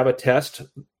you have a test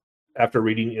after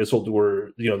reading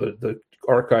Isildur, the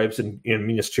archives in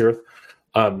Minas Tirith,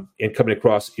 and coming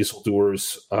across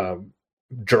Isildur's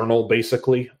journal,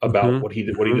 basically about what he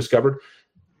discovered.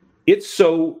 It's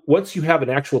so once you have an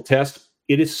actual test,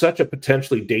 it is such a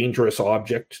potentially dangerous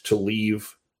object to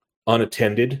leave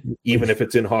unattended, even if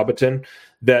it's in Hobbiton.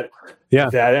 That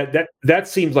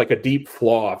seems like a deep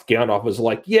flaw. If Gandalf was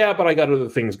like, yeah, but I got other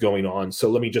things going on, so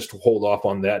let me just hold off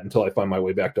on that until I find my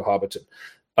way back to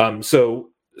Hobbiton. So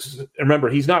remember,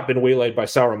 he's not been waylaid by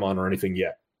Sauron or anything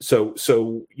yet. So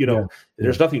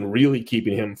there's nothing really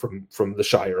keeping him from the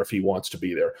Shire if he wants to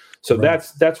be there. So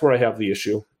that's where I have the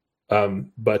issue.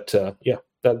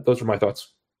 Those are my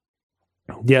thoughts.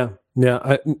 Yeah.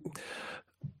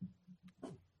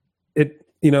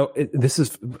 This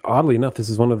is oddly enough, this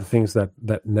is one of the things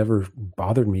that never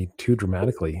bothered me too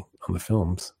dramatically on the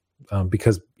films,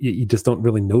 because you just don't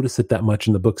really notice it that much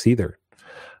in the books either.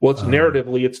 Well, it's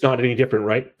narratively, it's not any different,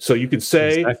 right? So you could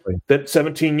say that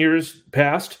 17 years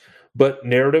passed, but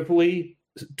narratively,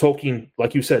 Tolkien,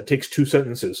 like you said, takes 2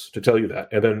 sentences to tell you that,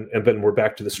 and then we're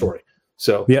back to the story.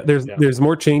 So there's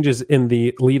more changes in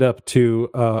the lead up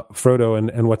to Frodo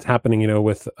and what's happening,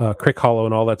 with Crick Hollow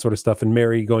and all that sort of stuff, and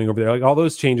Merry going over there. Like all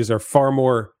those changes are far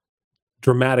more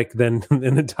dramatic than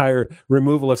an entire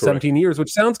removal of 17 years,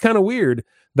 which sounds kind of weird.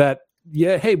 That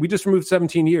hey, we just removed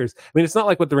 17 years. I mean, it's not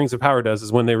like what the Rings of Power does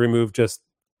is when they remove just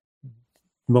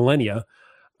millennia.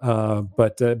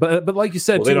 But like you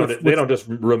said, they don't just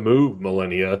remove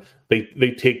millennia.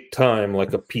 They take time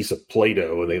like a piece of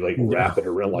Play-Doh and they wrap it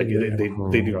around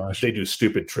they do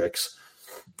stupid tricks.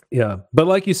 Yeah, but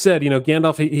like you said,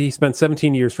 Gandalf he spent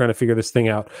 17 years trying to figure this thing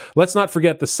out. Let's not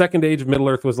forget the Second Age of Middle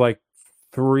Earth was like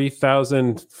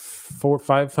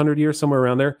 3,500 years, somewhere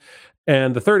around there,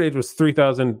 and the Third Age was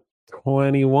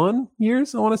 3,021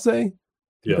 years. I want to say.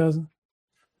 Yeah. 2000.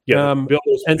 Yeah,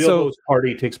 Bilbo's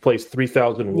party takes place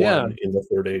 3001 in the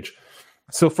Third Age.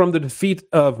 So from the defeat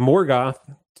of Morgoth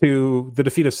to the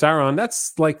defeat of Sauron,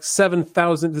 that's like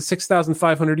 7,000 to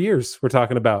 6,500 years we're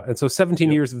talking about. And so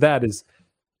 17 years of that is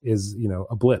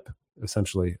a blip,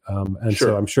 essentially.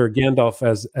 So I'm sure Gandalf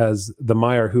as the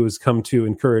Maiar who has come to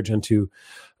encourage and to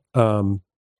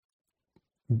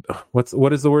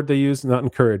what is the word they use? Not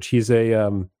encourage. He's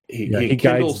a he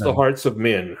kindles the hearts of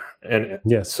men. And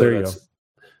yes, there you go.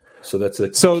 So that's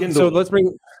it. So let's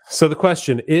bring. So the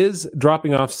question is: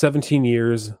 dropping off 17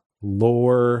 years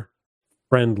lore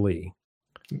friendly?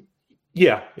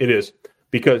 Yeah, it is,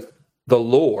 because the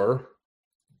lore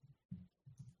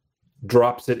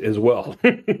drops it as well.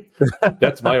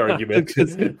 That's my argument.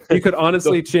 You could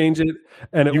honestly change it,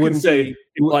 and it wouldn't say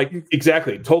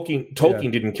exactly.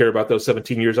 Tolkien didn't care about those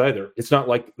 17 years either. It's not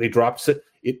like they dropped it.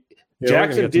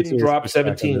 Jackson didn't drop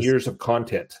 17 years of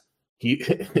content. He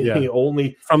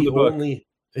only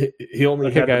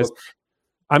okay, guys.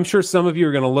 I'm sure some of you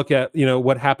are going to look at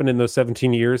what happened in those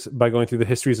 17 years by going through the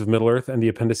histories of Middle Earth and the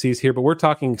appendices here, but we're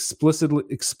talking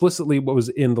explicitly what was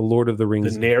in the Lord of the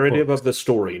Rings, the narrative of the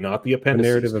story, not the appendices.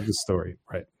 The narrative of the story,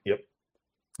 right? Yep.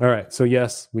 All right. So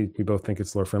yes, we both think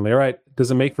it's lore friendly. All right.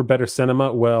 Does it make for better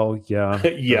cinema? Well, yeah.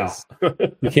 Yeah.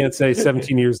 You can't say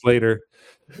 17 years later.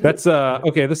 That's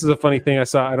okay. This is a funny thing I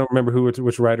saw. I don't remember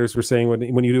which writers were saying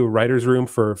when you do a writer's room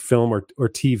for film or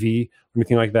TV or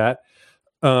anything like that.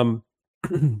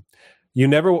 You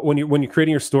never when you're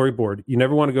creating your storyboard, you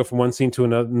never want to go from one scene to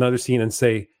another scene and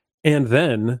say and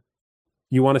then.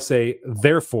 You want to say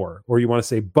therefore, or you want to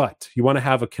say but. You want to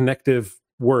have a connective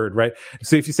word, right?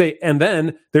 So if you say and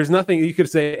then, there's nothing you could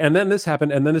say and then this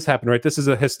happened and then this happened, right? This is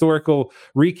a historical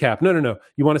recap. No.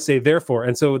 You want to say therefore,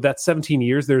 and so that's 17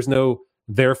 years. There's no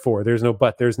therefore, there's no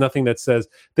but, there's nothing that says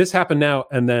this happened now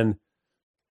and then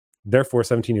therefore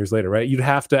 17 years later, right? You'd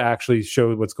have to actually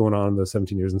show what's going on in those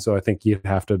 17 years, and so I think you'd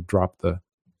have to drop the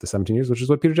 17 years, which is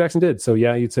what Peter Jackson did. So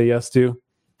yeah, you'd say yes too.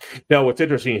 Now what's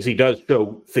interesting is he does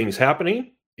show things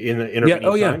happening in the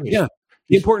intervening time. The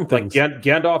important things, like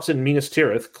Gandalf's in Minas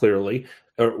Tirith, clearly.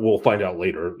 We'll find out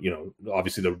later.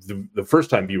 Obviously the first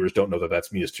time viewers don't know that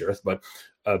that's Minas Tirith, but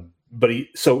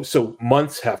so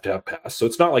months have to have passed. So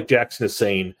it's not like Jackson is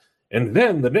saying, and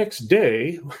then the next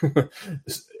day,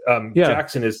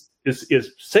 Jackson is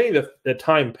saying that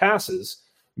time passes,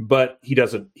 but he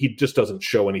just doesn't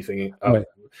show anything. Right.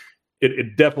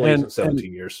 It definitely isn't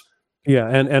 17 years. Yeah,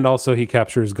 and also he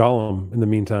captures Gollum in the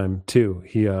meantime too.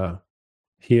 He and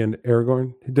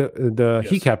Aragorn,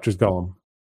 he captures Gollum.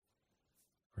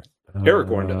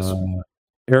 Aragorn does.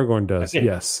 Aragorn does.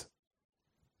 Yes.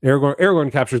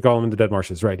 Aragorn captures Gollum in the Dead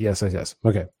Marshes. Right. Yes.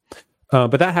 Okay.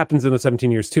 But that happens in the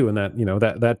 17 years too, and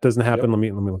that doesn't happen.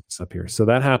 Yep. Let me look this up here. So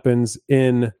that happens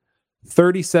in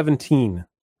 3017.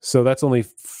 So that's only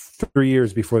 3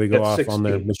 years before they go off 16. On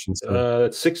their missions.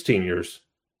 That's 16 years.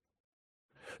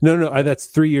 No. That's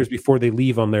 3 years before they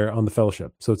leave on the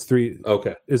Fellowship. So it's 3.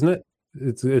 Okay. Isn't it?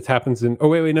 It happens in. Oh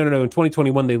wait, no. In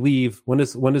 2021 they leave. When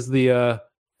is the?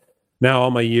 Now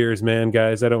all my years, man,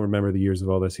 guys. I don't remember the years of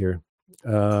all this here.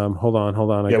 Hold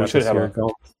on. Yeah, we should have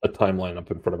a timeline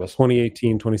up in front of us.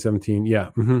 2018, 2017. Yeah.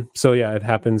 Mm-hmm. So yeah, it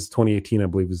happens 2018, I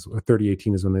believe, is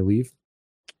 3018 is when they leave.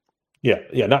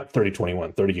 Yeah, not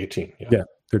 3021, 3018. Yeah,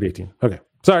 3018. Okay.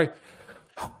 Sorry.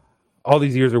 All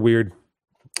these years are weird.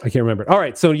 I can't remember. All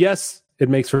right. So yes, it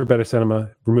makes for better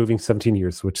cinema, removing 17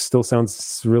 years, which still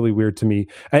sounds really weird to me.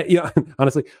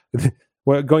 Honestly,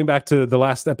 well, going back to the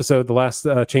last episode, the last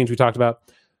change we talked about,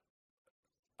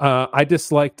 I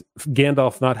disliked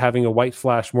Gandalf not having a white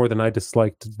flash more than I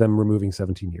disliked them removing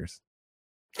 17 years.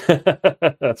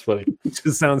 That's funny. It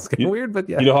just sounds kind of weird, but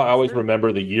yeah. You know how I always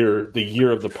remember the year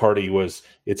of the party was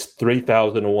it's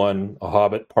 3001, A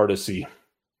Hobbit Particy.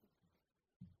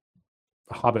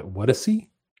 A Hobbit Whatacy?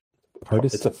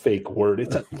 It's a fake word.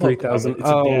 It's a 3000. It's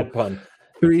a dad pun.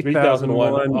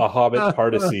 3001, A Hobbit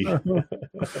Particy.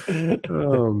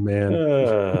 Oh man.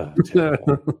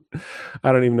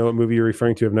 I don't even know what movie you're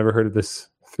referring to. I've never heard of this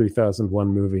 3001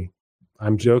 movie.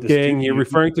 I'm joking. You're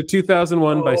referring to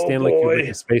 2001 by Stanley Kubrick,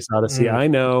 A Space Odyssey. I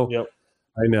know. Yep.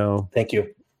 I know. Thank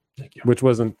you. Which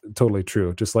wasn't totally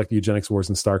true. Just like the eugenics wars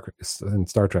in Star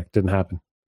Trek. Didn't happen.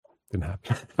 All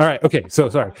right. Okay. So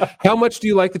sorry. How much do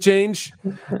you like the change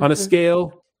on a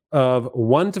scale of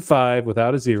 1 to 5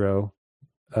 without a 0?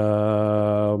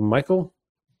 Michael?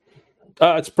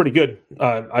 It's pretty good.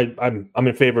 I'm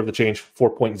in favor of the change.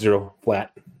 4.0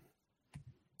 flat.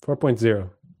 4.0.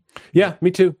 Yeah,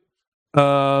 me too.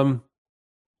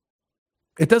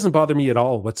 It doesn't bother me at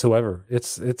all whatsoever.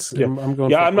 I'm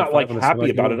going. Yeah, I'm not like happy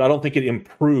about it. I don't think it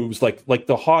improves. Like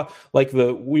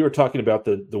we were talking about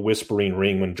the Whispering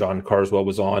Ring when John Carswell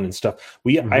was on and stuff.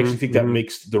 I actually think that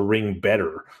makes the ring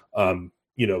better. That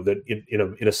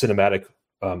in a cinematic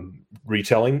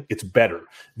retelling, it's better.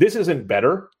 This isn't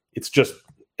better. It's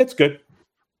good.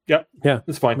 Yeah,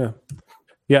 it's fine.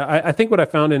 Yeah, I think what I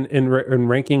found in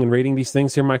ranking and rating these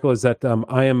things here, Michael, is that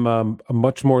I am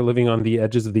much more living on the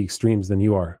edges of the extremes than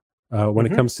you are. When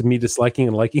it comes to me disliking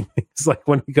and liking things, like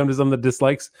when it comes to some of the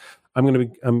dislikes, I'm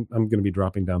gonna be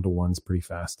dropping down to 1s pretty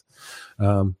fast.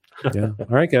 All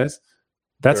right, guys,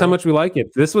 that's how much we like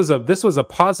it. This was a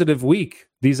positive week.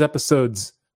 These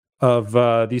episodes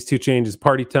of these two changes,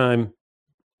 Party Time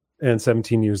and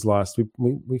 17 Years Lost,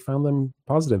 we found them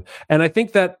positive, and I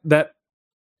think that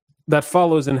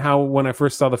follows in how when I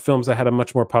first saw the films, I had a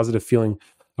much more positive feeling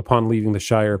upon leaving the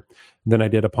Shire than I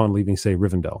did upon leaving, say,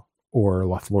 Rivendell or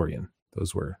Lothlorien.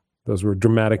 Those were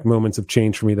dramatic moments of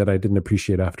change for me that I didn't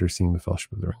appreciate after seeing the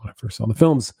Fellowship of the Ring when I first saw the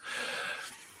films.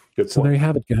 So there you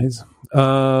have it, guys.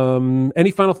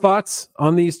 Any final thoughts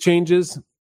on these changes?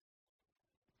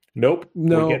 Nope.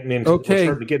 No. We're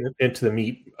starting to get into the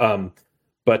meat.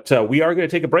 But we are going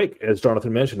to take a break, as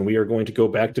Jonathan mentioned. We are going to go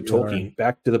back to Tolkien,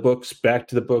 back to the books, back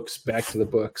to the books, back to the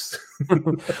books.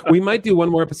 We might do one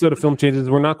more episode of Film Changes.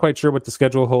 We're not quite sure what the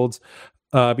schedule holds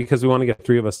because we want to get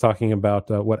 3 of us talking about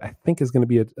what I think is going to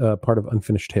be a part of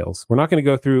Unfinished Tales. We're not going to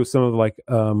go through some of the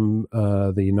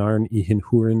Narn y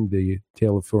Hurin, the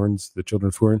Tale of Thorns, the Children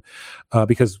of Hurin,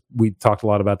 because we talked a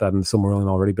lot about that in the Silmarillion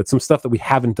already, but some stuff that we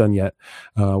haven't done yet,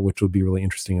 which would be really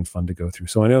interesting and fun to go through.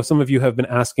 So I know some of you have been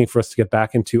asking for us to get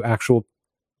back into actual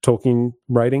Tolkien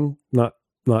writing, not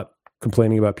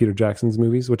complaining about Peter Jackson's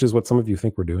movies, which is what some of you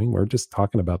think we're doing. We're just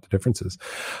talking about the differences.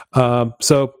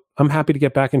 So I'm happy to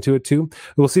get back into it too.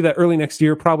 We'll see that early next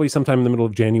year, probably sometime in the middle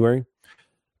of January.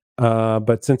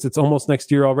 But since it's almost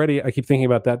next year already, I keep thinking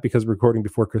about that because we're recording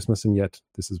before Christmas, and yet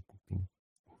this is being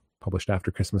published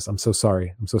after Christmas. I'm so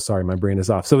sorry. My brain is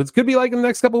off. So it could be like in the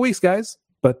next couple of weeks, guys.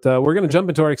 But we're going to jump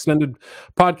into our extended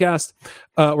podcast.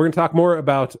 We're going to talk more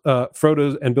about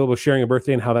Frodo and Bilbo sharing a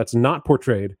birthday and how that's not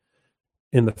portrayed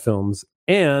in the films.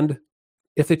 And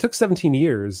if they took 17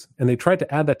 years and they tried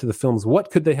to add that to the films, what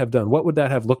could they have done? What would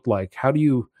that have looked like? How do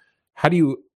you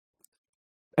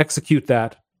execute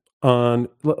that on?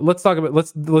 Let's talk about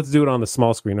let's do it on the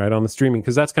small screen, right, on the streaming,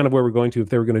 because that's kind of where we're going to if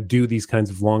they were going to do these kinds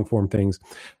of long form things.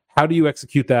 How do you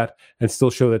execute that and still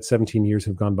show that 17 years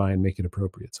have gone by and make it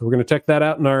appropriate? So we're going to check that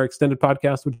out in our extended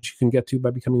podcast, which you can get to by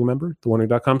becoming a member,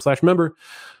 thewondering.com/member.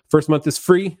 First month is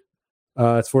free.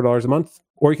 It's $4 a month.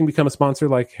 Or you can become a sponsor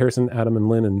like Harrison, Adam, and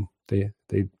Lynn, and they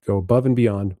go above and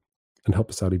beyond and help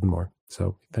us out even more.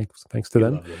 So thanks to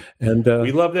them. And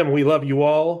we love them. We love you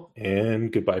all.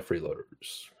 And goodbye,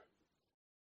 freeloaders.